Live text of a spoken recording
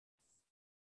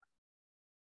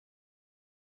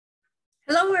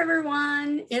Hello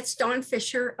everyone, it's Dawn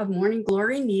Fisher of Morning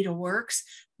Glory Needleworks.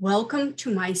 Welcome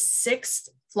to my 6th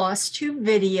FlossTube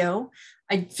video.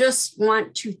 I just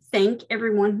want to thank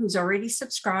everyone who's already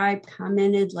subscribed,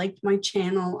 commented, liked my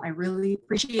channel. I really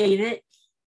appreciate it.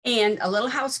 And a little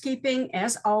housekeeping,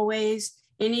 as always,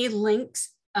 any links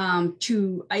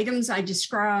to items I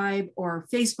describe or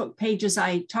Facebook pages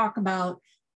I talk about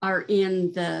are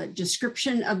in the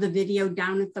description of the video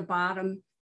down at the bottom.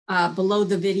 Below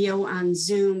the video on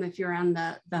Zoom, if you're on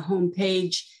the home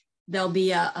page, there'll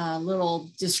be a little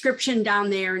description down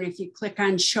there. And if you click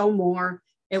on show more,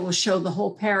 it will show the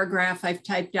whole paragraph I've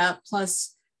typed up,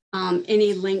 plus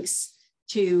any links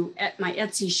to my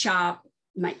Etsy shop,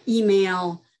 my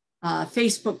email,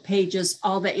 Facebook pages,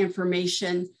 all the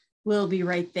information will be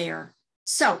right there.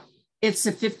 So it's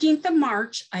the 15th of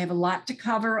March. I have a lot to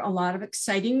cover, a lot of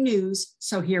exciting news.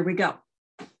 So here we go.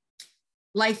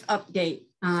 Life update.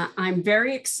 I'm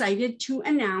very excited to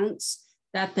announce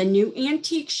that the new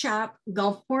antique shop,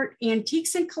 Gulfport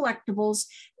Antiques and Collectibles,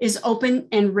 is open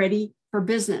and ready for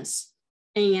business.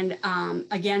 And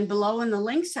again, below in the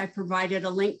links, I provided a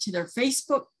link to their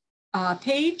Facebook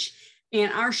page,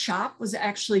 and our shop was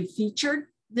actually featured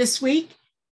this week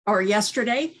or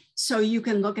yesterday. So you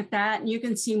can look at that and you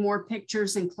can see more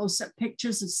pictures and close-up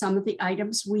pictures of some of the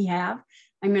items we have.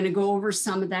 I'm going to go over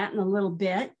some of that in a little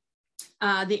bit.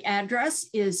 The address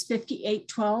is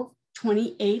 5812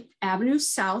 28th Avenue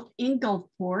South in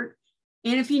Gulfport.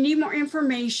 And if you need more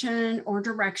information or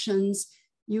directions,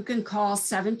 you can call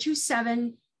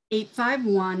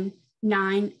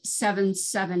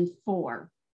 727-851-9774.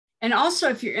 And also,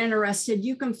 if you're interested,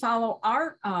 you can follow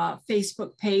our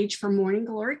Facebook page for Morning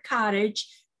Glory Cottage.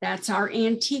 That's our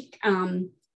antique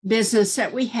business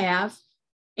that we have.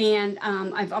 And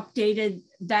I've updated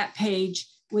that page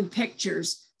with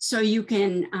pictures. So you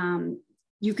can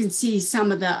see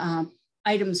some of the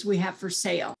items we have for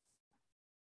sale.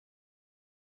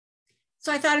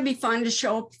 So I thought it'd be fun to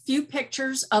show a few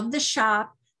pictures of the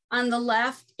shop. On the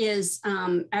left is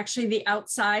actually the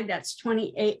outside. That's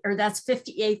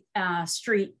 58th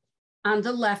Street on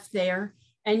the left there.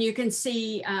 And you can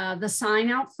see the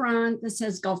sign out front that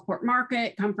says Gulfport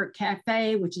Market, Comfort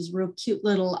Cafe, which is real cute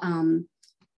little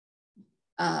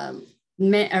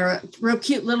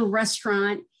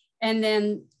restaurant. And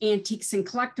then Antiques and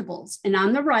Collectibles. And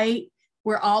on the right,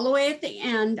 we're all the way at the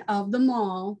end of the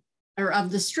mall, or of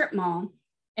the strip mall.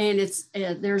 And it's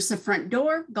there's the front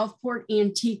door, Gulfport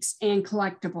Antiques and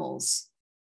Collectibles.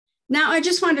 Now, I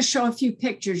just wanted to show a few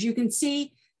pictures. You can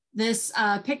see this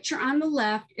picture on the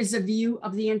left is a view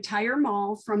of the entire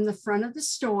mall from the front of the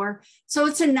store. So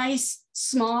it's a nice,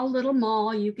 small little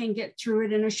mall. You can get through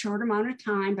it in a short amount of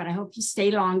time, but I hope you stay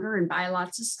longer and buy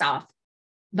lots of stuff.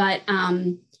 But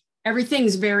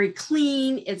everything's very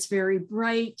clean. It's very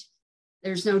bright.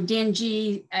 There's no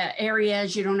dingy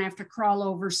areas. You don't have to crawl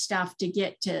over stuff to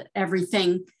get to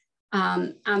everything.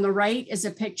 On the right is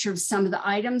a picture of some of the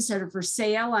items that are for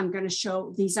sale. I'm going to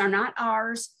show, these are not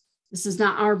ours. This is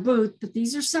not our booth, but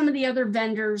these are some of the other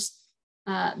vendors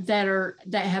that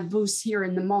have booths here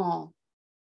in the mall.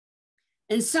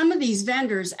 And some of these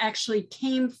vendors actually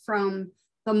came from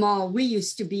the mall we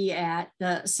used to be at,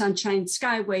 the Sunshine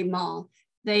Skyway Mall.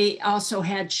 They also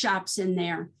had shops in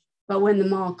there, but when the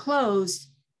mall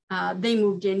closed, they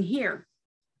moved in here.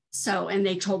 So, and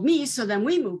they told me, so then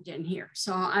we moved in here.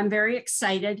 So I'm very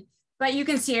excited, but you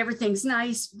can see everything's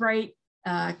nice, bright,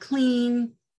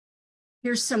 clean.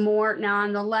 Here's some more. Now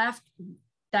on the left,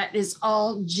 that is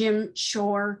all Jim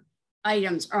Shore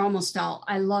items, or almost all.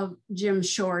 I love Jim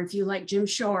Shore. If you like Jim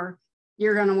Shore,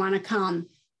 you're going to want to come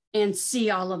and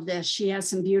see all of this. She has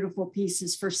some beautiful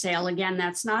pieces for sale. Again,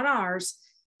 that's not ours,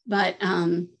 but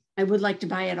I would like to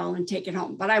buy it all and take it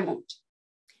home, but I won't.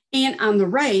 And on the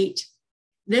right,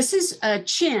 this is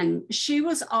Chin. She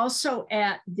was also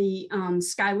at the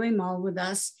Skyway Mall with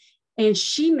us, and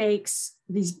she makes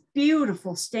these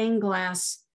beautiful stained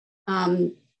glass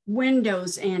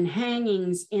windows and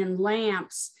hangings and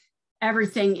lamps,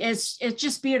 everything. It's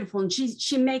just beautiful. And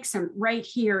she makes them right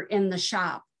here in the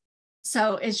shop.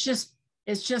 So it's just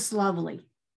lovely.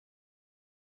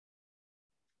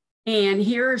 And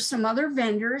here are some other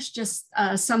vendors, just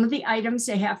some of the items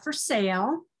they have for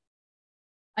sale.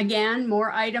 Again,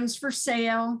 more items for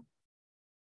sale.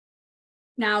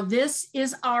 Now this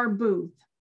is our booth.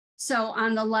 So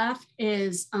on the left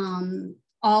is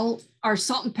all our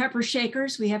salt and pepper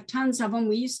shakers. We have tons of them.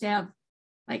 We used to have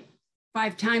like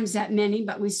 5 times that many,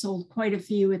 but we sold quite a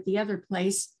few at the other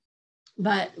place.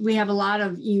 But we have a lot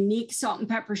of unique salt and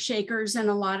pepper shakers and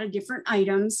a lot of different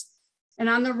items. And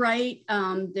on the right,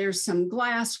 there's some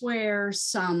glassware,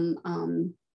 some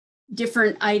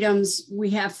different items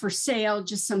we have for sale,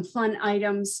 just some fun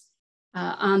items.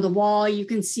 On the wall, you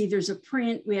can see there's a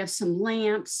print. We have some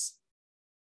lamps.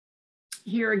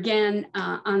 Here again,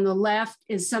 on the left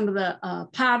is some of the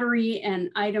pottery and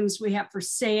items we have for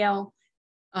sale.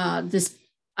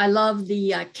 I love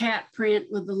the cat print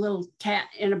with the little cat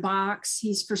in a box.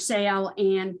 He's for sale.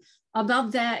 And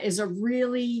above that is a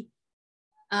really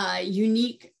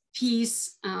unique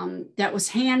piece that was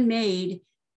handmade.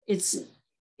 It's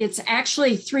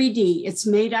actually 3D. It's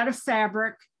made out of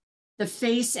fabric. The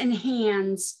face and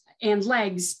hands and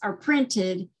legs are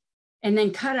printed and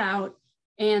then cut out.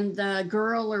 And the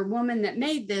girl or woman that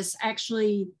made this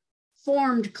actually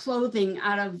formed clothing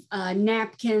out of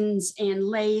napkins and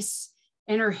lace.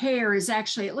 And her hair is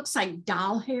actually, it looks like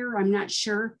doll hair, I'm not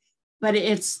sure, but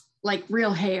it's like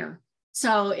real hair.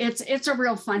 So it's a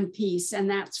real fun piece, and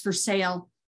that's for sale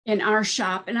in our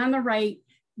shop. And on the right,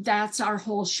 that's our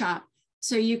whole shop.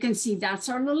 So you can see that's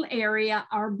our little area,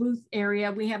 our booth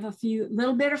area. We have a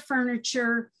little bit of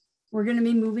furniture. We're going to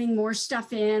be moving more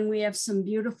stuff in. We have some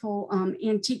beautiful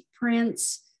antique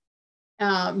prints,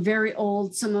 very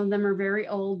old. Some of them are very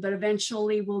old, but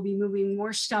eventually we'll be moving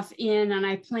more stuff in. And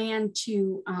I plan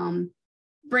to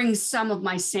bring some of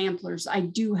my samplers. I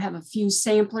do have a few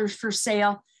samplers for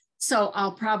sale, so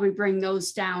I'll probably bring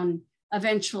those down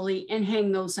eventually and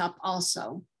hang those up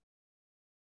also.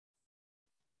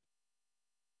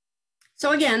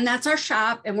 So again, that's our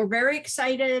shop, and we're very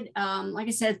excited. Like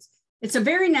I said, it's a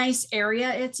very nice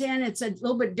area it's in. It's a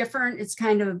little bit different.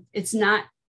 It's not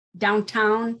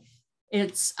downtown.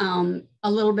 It's a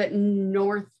little bit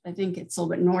north. I think it's a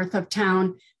little bit north of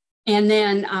town. And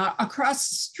then across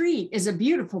the street is a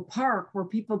beautiful park where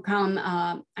people come.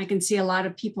 I can see a lot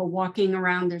of people walking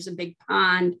around. There's a big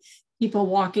pond, people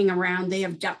walking around. They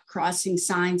have duck crossing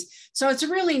signs. So it's a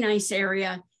really nice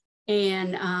area.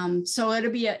 And so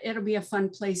it'll be a fun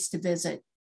place to visit.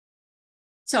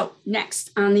 So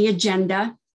next on the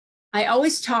agenda, I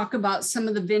always talk about some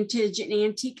of the vintage and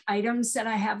antique items that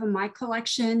I have in my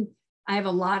collection. I have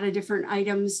a lot of different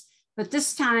items, but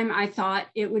this time I thought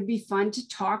it would be fun to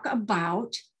talk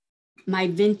about my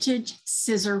vintage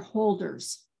scissor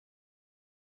holders.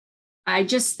 I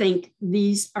just think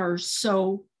these are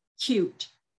so cute.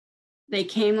 They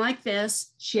came like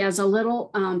this. She has a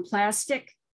little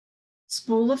plastic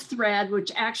spool of thread,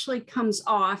 which actually comes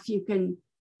off.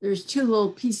 There's two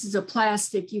little pieces of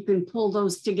plastic. You can pull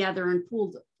those together and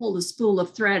pull the spool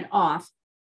of thread off.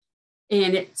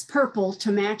 And it's purple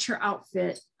to match her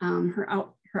outfit. Her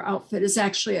outfit is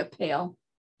actually a pale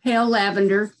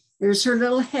lavender. There's her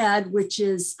little head, which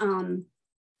is,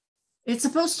 it's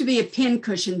supposed to be a pin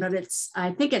cushion, but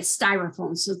I think it's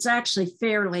styrofoam. So it's actually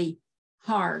fairly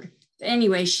hard.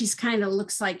 Anyway, she's kind of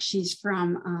looks like she's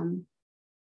from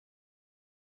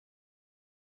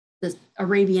the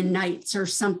Arabian Nights or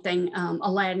something,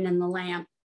 Aladdin and the Lamp.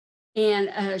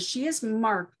 And she is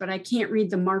marked, but I can't read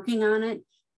the marking on it.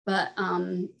 But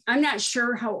I'm not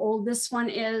sure how old this one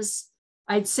is.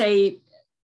 I'd say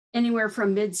anywhere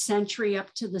from mid-century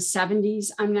up to the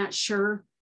 70s. I'm not sure.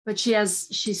 But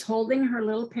she's holding her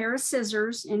little pair of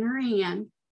scissors in her hand.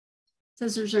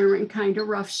 Scissors are in kind of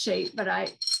rough shape, but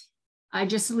I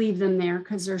just leave them there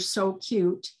because they're so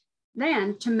cute.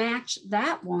 Then to match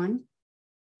that one,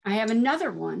 I have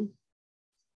another one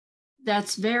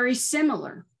that's very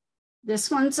similar.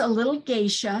 This one's a little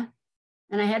geisha,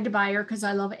 and I had to buy her because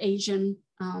I love Asian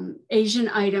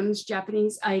items,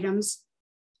 Japanese items.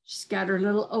 She's got her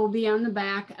little obi on the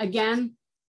back. Again,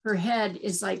 her head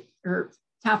is like, her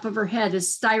top of her head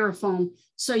is styrofoam,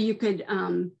 so you could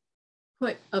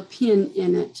put a pin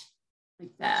in it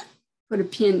like that. Put a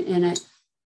pin in it,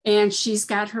 and she's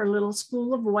got her little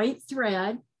spool of white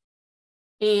thread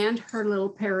and her little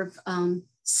pair of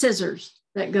scissors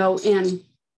that go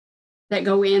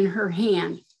in her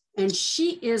hand. And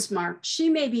she is marked. She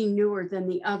may be newer than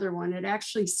the other one. It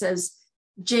actually says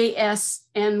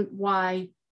JSNY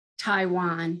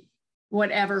Taiwan,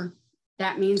 whatever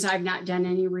that means. I've not done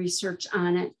any research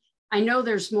on it. I know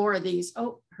there's more of these.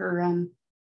 Oh, her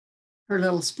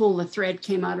little spool of thread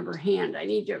came out of her hand.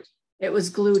 It was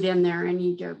glued in there. I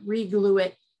need to re-glue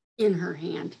it in her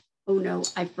hand. Oh no,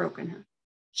 I've broken her.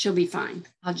 She'll be fine.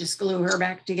 I'll just glue her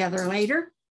back together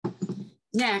later.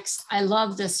 Next, I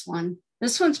love this one.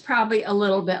 This one's probably a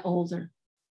little bit older.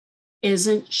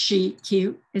 Isn't she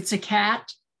cute? It's a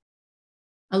cat,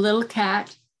 a little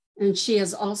cat, and she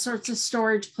has all sorts of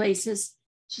storage places.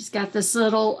 She's got this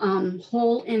little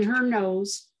hole in her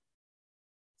nose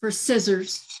for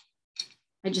scissors.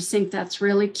 I just think that's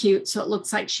really cute. So it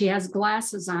looks like she has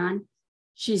glasses on.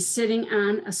 She's sitting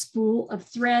on a spool of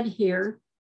thread here.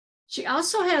 She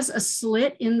also has a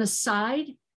slit in the side.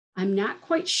 I'm not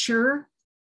quite sure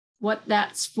what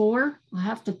that's for. I'll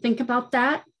have to think about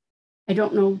that. I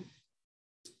don't know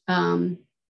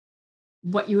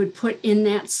what you would put in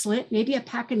that slit, maybe a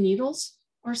pack of needles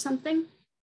or something.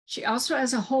 She also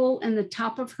has a hole in the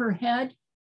top of her head.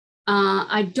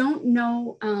 I don't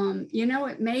know, you know,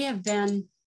 it may have been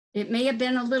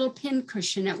a little pin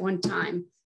cushion at one time.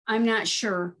 I'm not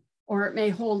sure, or it may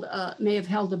have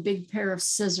held a big pair of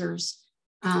scissors.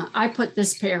 I put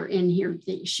this pair in here.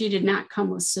 She did not come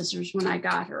with scissors when I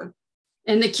got her.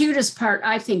 And the cutest part,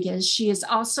 I think, is she is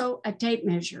also a tape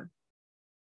measure.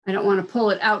 I don't want to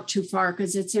pull it out too far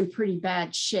because it's in pretty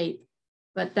bad shape,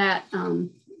 but that,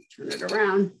 turn it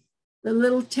around, the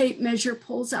little tape measure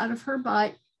pulls out of her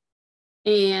butt,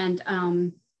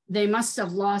 and they must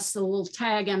have lost the little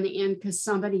tag on the end because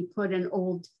somebody put an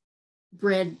old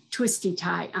bread twisty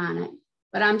tie on it.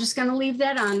 But I'm just going to leave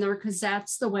that on there because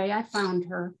that's the way I found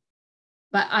her.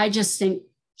 But I just think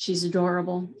she's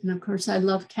adorable. And of course, I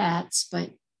love cats, but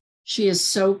she is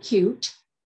so cute.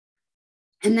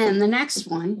 And then the next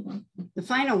one, the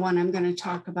final one I'm going to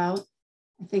talk about,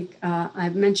 I think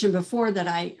I've mentioned before that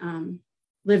I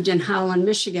lived in Holland,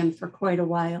 Michigan for quite a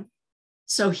while.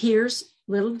 So here's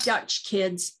little Dutch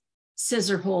kids'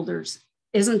 scissor holders.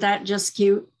 Isn't that just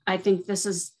cute? I think this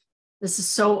is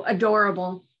so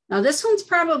adorable. Now this one's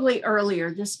probably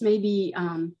earlier. This may be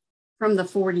from the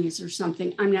 40s or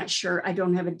something. I'm not sure. I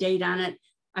don't have a date on it.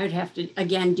 I would have to,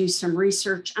 again, do some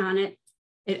research on it.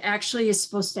 It actually is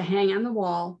supposed to hang on the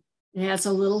wall. It has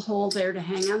a little hole there to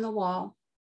hang on the wall.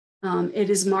 It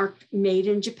is marked made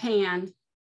in Japan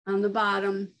on the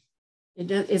bottom.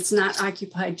 It's not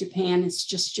occupied Japan, it's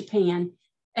just Japan.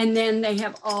 And then they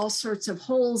have all sorts of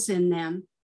holes in them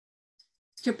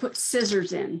to put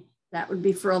scissors in. That would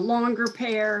be for a longer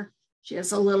pair. She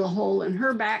has a little hole in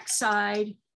her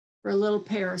backside for a little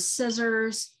pair of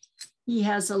scissors. He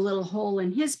has a little hole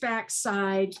in his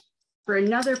backside for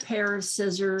another pair of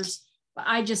scissors. But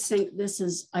I just think this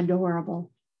is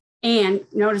adorable. And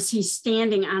notice he's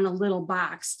standing on a little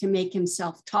box to make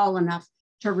himself tall enough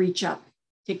to reach up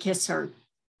to kiss her.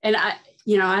 And I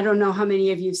don't know how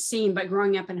many of you've seen, but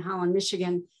growing up in Holland,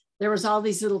 Michigan, there was all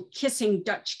these little kissing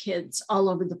Dutch kids all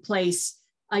over the place.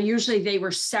 Usually they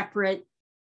were separate,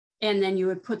 and then you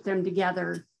would put them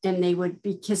together and they would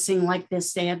be kissing like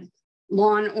this. They had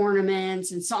lawn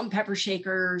ornaments and salt and pepper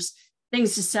shakers,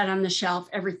 things to set on the shelf,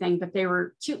 everything, but they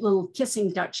were cute little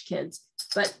kissing Dutch kids.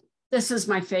 But this is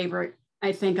my favorite,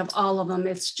 I think, of all of them.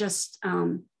 It's just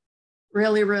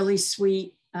really, really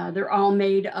sweet. They're all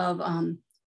made of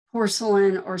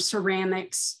porcelain or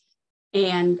ceramics.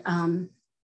 And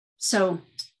so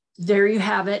there you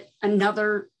have it.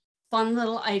 Another fun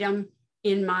little item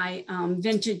in my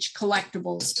vintage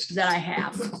collectibles that I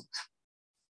have.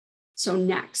 So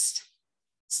next,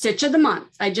 Stitch of the Month.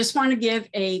 I just want to give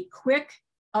a quick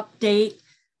update.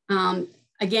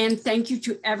 Again, thank you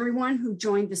to everyone who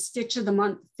joined the Stitch of the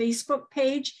Month Facebook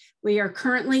page. We are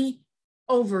currently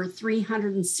over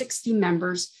 360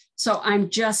 members. So I'm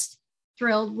just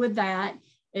thrilled with that.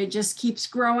 It just keeps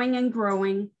growing and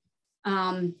growing.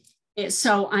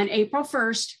 So on April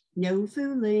 1st, no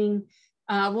fooling,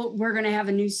 we're going to have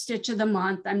a new Stitch of the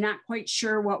Month. I'm not quite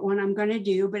sure what one I'm going to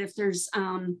do, but if there's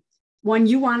one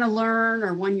you want to learn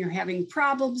or one you're having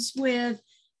problems with,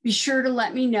 be sure to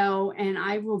let me know, and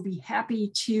I will be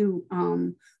happy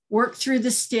to work through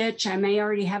the stitch. I may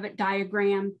already have it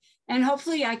diagrammed, and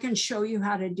hopefully I can show you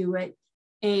how to do it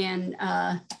and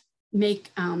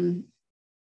make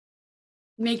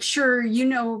sure you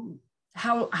know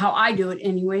how I do it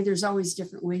anyway. There's always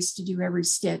different ways to do every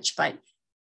stitch, but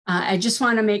I just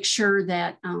want to make sure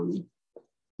that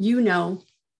you know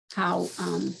how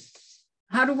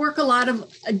to work a lot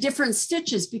of different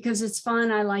stitches, because it's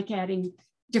fun. I like adding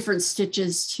different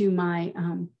stitches to my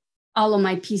all of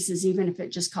my pieces, even if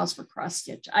it just calls for cross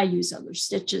stitch. I use other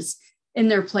stitches in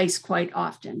their place quite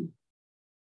often.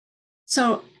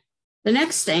 So the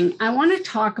next thing, I want to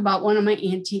talk about one of my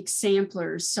antique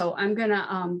samplers. So I'm going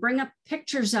to bring up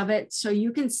pictures of it so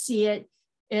you can see it.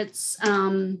 It's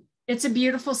a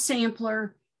beautiful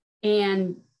sampler,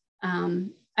 and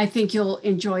I think you'll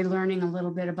enjoy learning a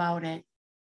little bit about it.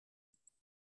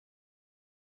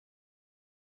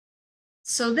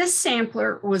 So this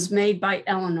sampler was made by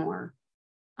Eleanor.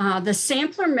 The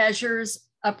sampler measures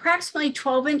approximately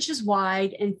 12 inches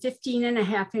wide and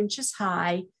 15.5 inches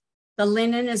high. The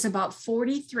linen is about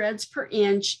 40 threads per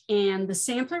inch, and the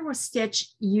sampler was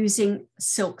stitched using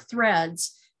silk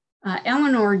threads.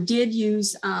 Eleanor did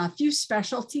use a few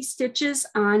specialty stitches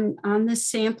on this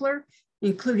sampler,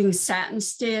 including satin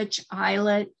stitch,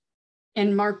 eyelet,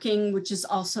 and marking, which is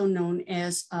also known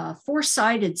as a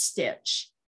four-sided stitch.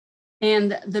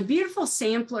 And the beautiful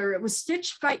sampler, it was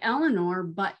stitched by Eleanor,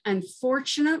 but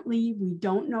unfortunately, we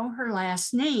don't know her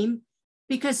last name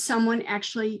because someone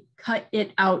actually cut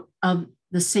it out of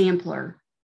the sampler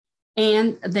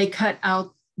and they cut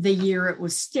out the year it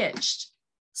was stitched.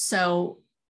 So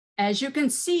as you can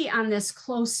see on this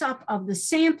close-up of the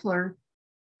sampler,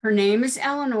 her name is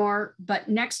Eleanor, but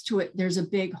next to it, there's a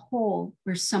big hole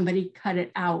where somebody cut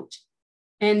it out.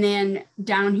 And then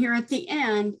down here at the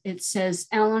end, it says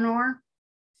Eleanor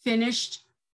finished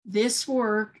this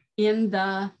work in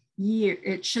the year.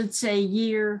 It should say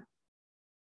year,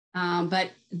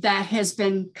 but that has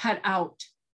been cut out.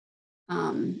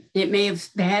 It may have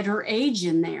had her age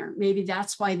in there. Maybe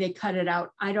that's why they cut it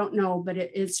out. I don't know, but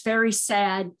it's very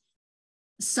sad.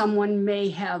 Someone may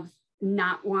have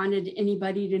not wanted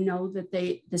anybody to know that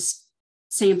this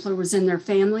sampler was in their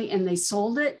family and they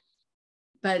sold it.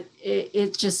 But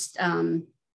it just,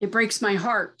 it breaks my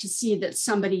heart to see that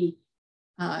somebody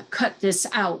cut this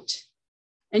out.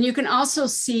 And you can also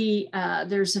see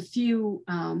there's a few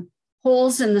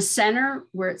holes in the center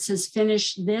where it says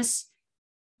finish this.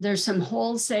 There's some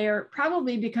holes there,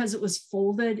 probably because it was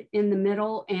folded in the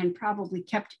middle and probably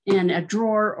kept in a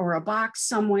drawer or a box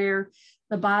somewhere.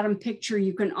 The bottom picture,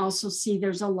 you can also see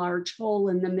there's a large hole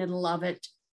in the middle of it.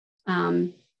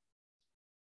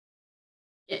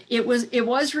 It was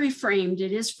reframed.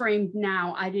 It is framed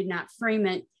now. I did not frame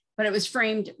it, but it was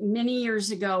framed many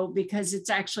years ago because it's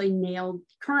actually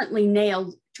currently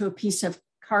nailed to a piece of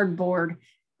cardboard.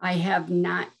 I have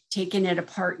not taken it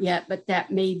apart yet, but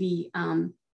that may be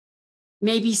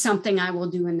something I will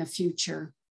do in the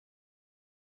future.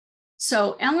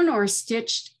 So Eleanor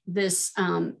stitched this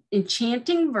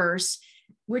enchanting verse,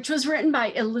 which was written by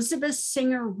Elizabeth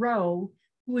Singer Rowe,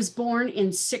 who was born in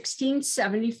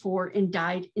 1674 and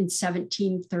died in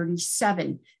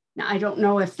 1737. Now, I don't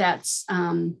know if that's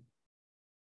any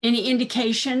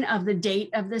indication of the date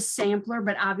of this sampler,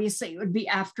 but obviously it would be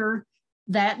after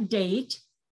that date.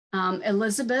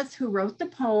 Elizabeth, who wrote the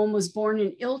poem, was born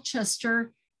in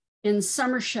Ilchester in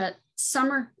Somersetshire,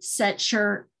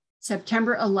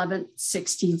 September 11th,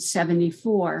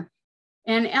 1674.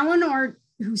 And Eleanor,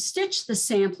 who stitched the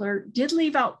sampler, did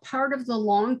leave out part of the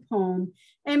long poem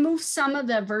and move some of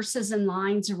the verses and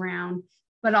lines around,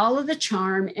 but all of the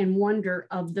charm and wonder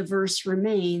of the verse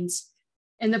remains.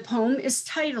 And the poem is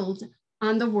titled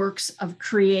On the Works of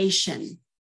Creation.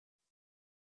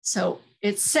 So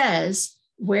it says,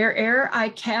 where'er I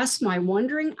cast my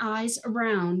wondering eyes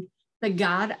around, the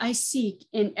God I seek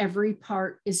in every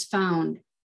part is found.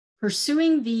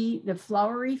 Pursuing thee, the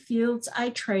flowery fields I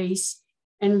trace,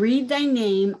 and read thy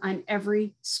name on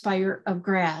every spire of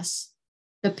grass.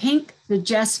 The pink, the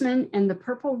jasmine, and the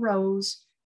purple rose,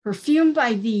 perfumed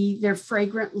by thee, their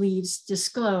fragrant leaves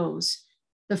disclose.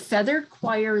 The feathered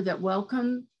choir that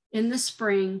welcome in the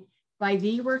spring, by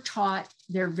thee were taught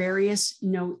their various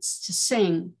notes to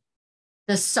sing.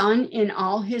 The sun in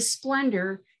all his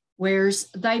splendor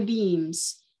wears thy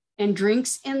beams, and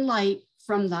drinks in light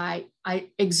from thy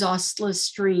exhaustless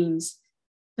streams.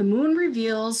 The moon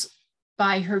reveals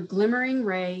by her glimmering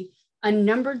ray,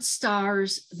 unnumbered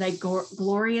stars thy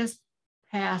glorious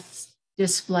paths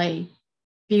display.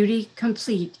 Beauty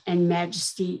complete and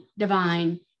majesty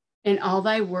divine, in all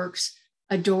thy works,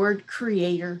 adored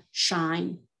Creator,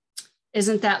 shine.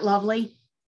 Isn't that lovely?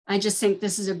 I just think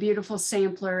this is a beautiful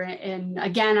sampler. And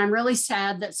again, I'm really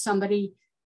sad that somebody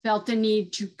felt the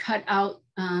need to cut out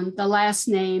the last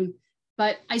name,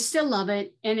 but I still love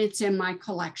it and it's in my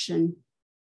collection.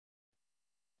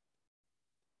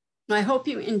 I hope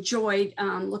you enjoyed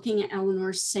looking at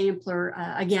Eleanor's sampler.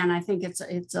 Again, I think it's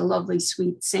a lovely,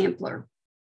 sweet sampler.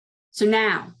 So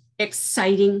now,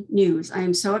 exciting news. I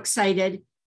am so excited.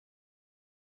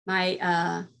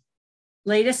 My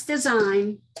latest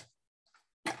design,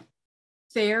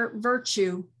 Fair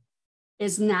Virtue,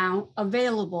 is now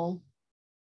available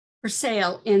for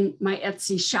sale in my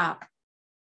Etsy shop.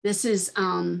 This is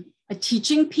a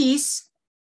teaching piece.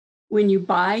 When you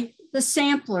buy the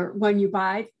sampler, when you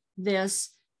buy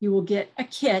this, you will get a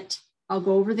kit. I'll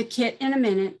go over the kit in a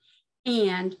minute,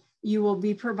 and you will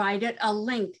be provided a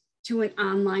link to an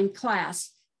online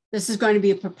class. This is going to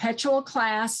be a perpetual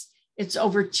class. It's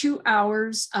over 2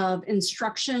 hours of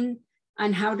instruction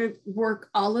on how to work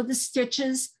all of the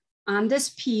stitches on this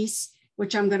piece,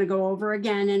 which I'm going to go over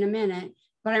again in a minute.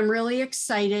 But I'm really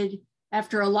excited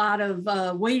after a lot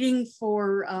of waiting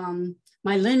for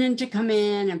my linen to come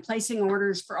in and placing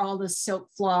orders for all the silk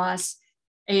floss,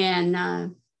 and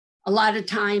a lot of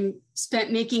time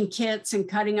spent making kits and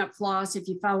cutting up floss. If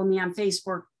you follow me on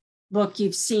Facebook, book,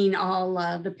 you've seen all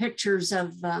the pictures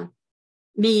of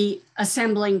me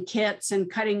assembling kits and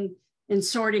cutting and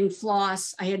sorting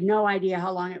floss. I had no idea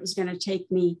how long it was going to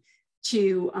take me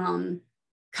to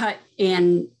cut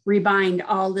and rebind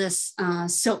all this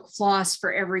silk floss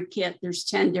for every kit. There's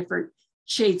 10 different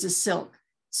shades of silk.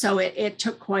 So it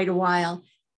took quite a while.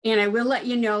 And I will let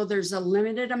you know there's a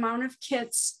limited amount of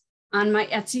kits on my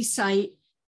Etsy site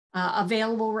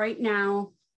available right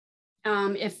now.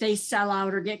 If they sell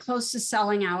out or get close to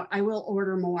selling out, I will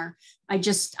order more.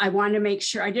 I wanted to make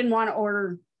sure, I didn't want to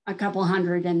order a couple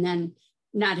hundred and then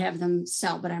not have them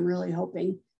sell, but I'm really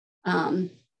hoping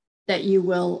that you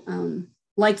will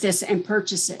like this and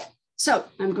purchase it. So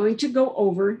I'm going to go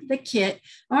over the kit.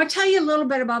 I want to tell you a little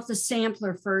bit about the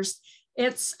sampler first.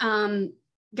 It's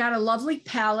got a lovely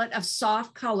palette of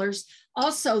soft colors.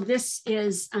 Also, this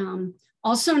is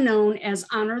also known as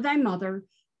Honor Thy Mother.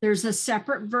 There's a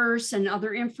separate verse and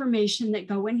other information that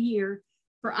go in here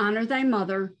for Honor Thy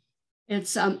Mother.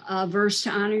 It's a verse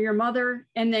to honor your mother,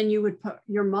 and then you would put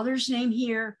your mother's name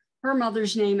here, her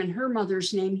mother's name, and her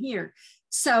mother's name here.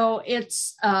 So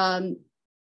it's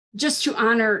just to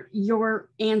honor your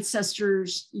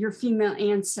ancestors, your female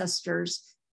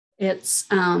ancestors. It's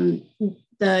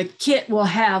the kit will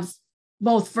have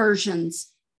both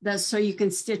versions, so you can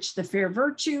stitch the Fair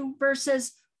Virtue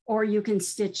verses, or you can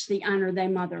stitch the Honor Thy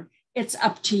Mother. It's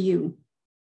up to you.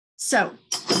 So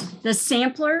the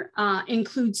sampler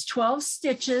includes 12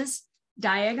 stitches,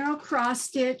 diagonal cross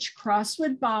stitch,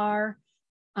 crosswood bar,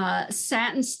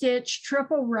 satin stitch,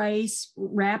 triple rice,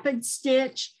 rapid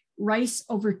stitch, rice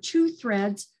over 2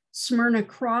 threads, Smyrna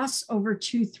cross over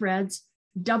 2 threads,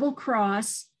 double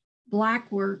cross,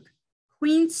 black work,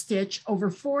 queen stitch over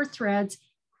 4 threads,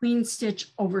 queen stitch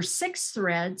over 6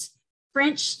 threads,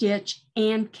 French stitch,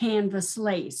 and canvas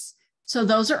lace. So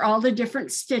those are all the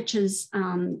different stitches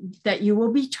that you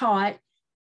will be taught.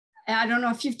 I don't know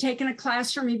if you've taken a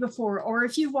class from me before, or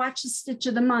if you've watched the Stitch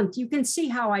of the Month, you can see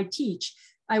how I teach.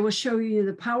 I will show you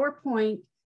the PowerPoint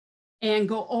and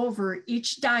go over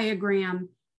each diagram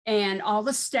and all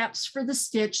the steps for the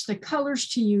stitch, the colors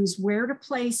to use, where to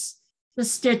place the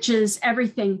stitches,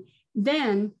 everything.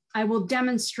 Then I will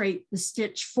demonstrate the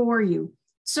stitch for you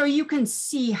so you can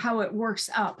see how it works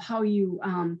up, how you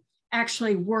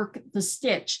actually work the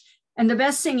stitch. And the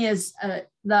best thing is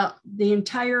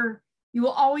you will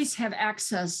always have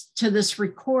access to this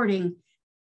recording.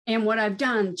 And what I've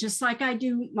done, just like I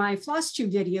do my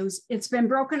FlossTube videos, it's been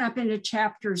broken up into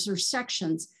chapters or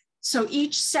sections. So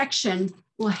each section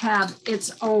will have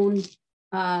its own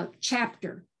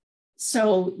chapter.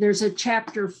 So there's a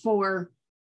chapter for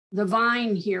the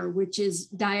vine here, which is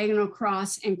diagonal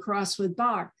cross and crosswood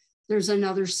bar. There's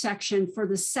another section for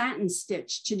the satin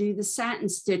stitch to do the satin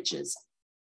stitches.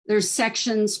 There's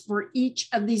sections for each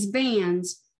of these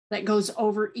bands that goes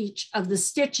over each of the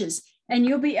stitches. And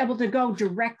you'll be able to go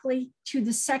directly to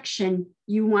the section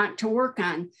you want to work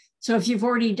on. So if you've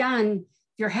already done,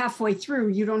 if you're halfway through,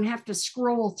 you don't have to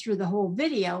scroll through the whole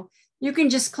video. You can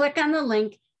just click on the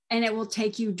link and it will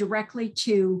take you directly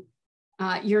to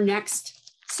your next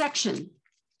section.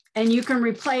 And you can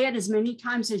replay it as many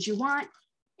times as you want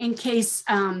in case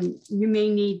you may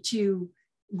need to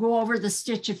go over the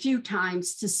stitch a few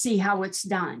times to see how it's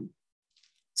done.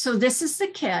 So this is the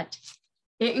kit.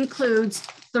 It includes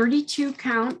 32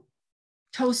 count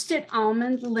toasted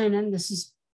almond linen. This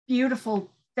is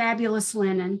beautiful, fabulous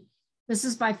linen. This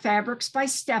is by Fabrics by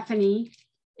Stephanie.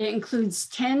 It includes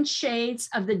 10 shades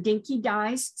of the Dinky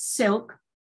Dyes silk.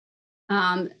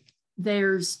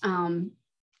 There's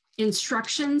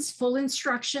instructions, full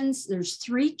instructions. There's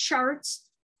 3 charts.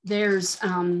 There's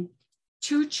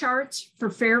 2 charts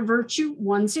for Fair Virtue.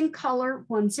 One's in color,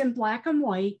 one's in black and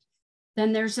white.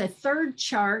 Then there's a 3rd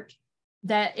chart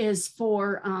that is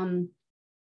for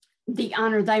the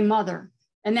Honor Thy Mother,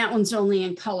 and that one's only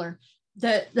in color.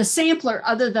 The sampler,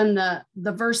 other than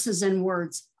the verses and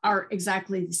words, are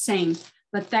exactly the same,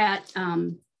 but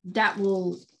that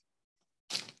will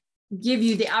give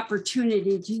you the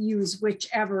opportunity to use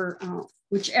whichever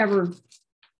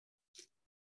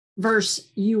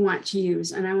verse you want to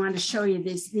use. And I want to show you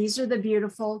this. These are the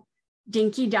beautiful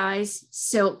Dinky Dyes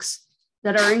silks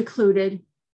that are included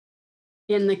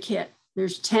in the kit.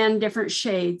 There's 10 different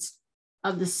shades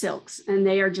of the silks, and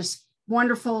they are just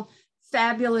wonderful,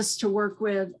 fabulous to work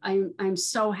with. I'm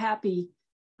so happy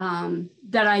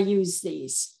that I use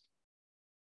these.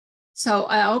 So,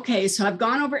 okay, so I've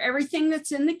gone over everything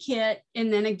that's in the kit.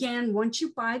 And then again, once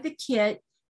you buy the kit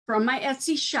from my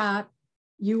Etsy shop,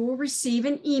 you will receive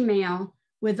an email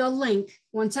with a link.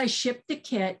 Once I ship the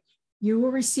kit, you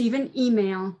will receive an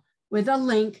email with a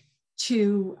link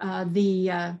to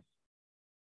the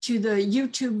to the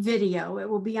YouTube video. It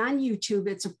will be on YouTube.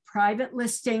 It's a private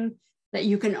listing that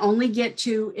you can only get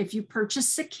to if you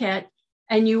purchase the kit,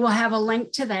 and you will have a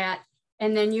link to that.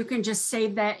 And then you can just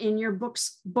save that in your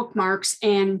bookmarks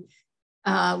and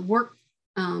work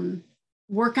on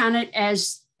it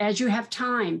as you have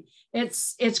time.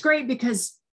 It's great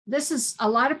because this is, a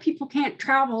lot of people can't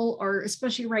travel, or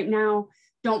especially right now,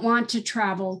 don't want to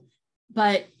travel,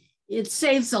 but it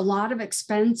saves a lot of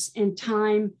expense and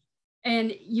time,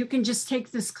 and you can just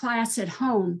take this class at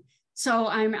home. So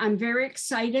I'm very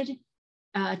excited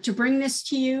to bring this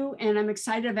to you, and I'm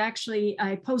excited.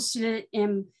 I posted it,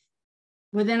 and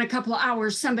within a couple of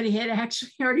hours, somebody had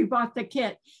actually already bought the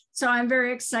kit. So I'm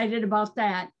very excited about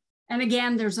that. And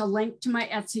again, there's a link to my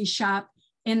Etsy shop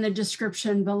in the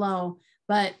description below.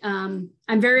 But I'm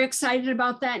very excited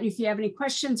about that. And if you have any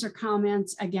questions or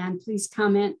comments, again, please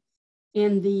comment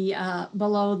in the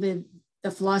below the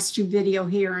FlossTube video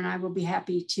here, and I will be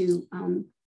happy to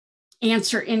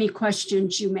answer any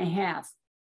questions you may have.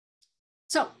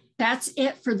 So that's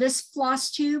it for this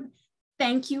FlossTube.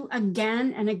 Thank you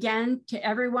again and again to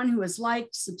everyone who has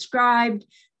liked, subscribed,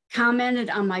 commented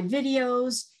on my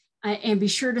videos, and be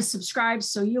sure to subscribe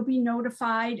so you'll be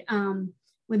notified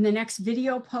when the next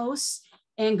video posts.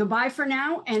 And goodbye for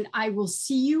now, and I will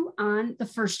see you on the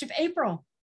 1st of April.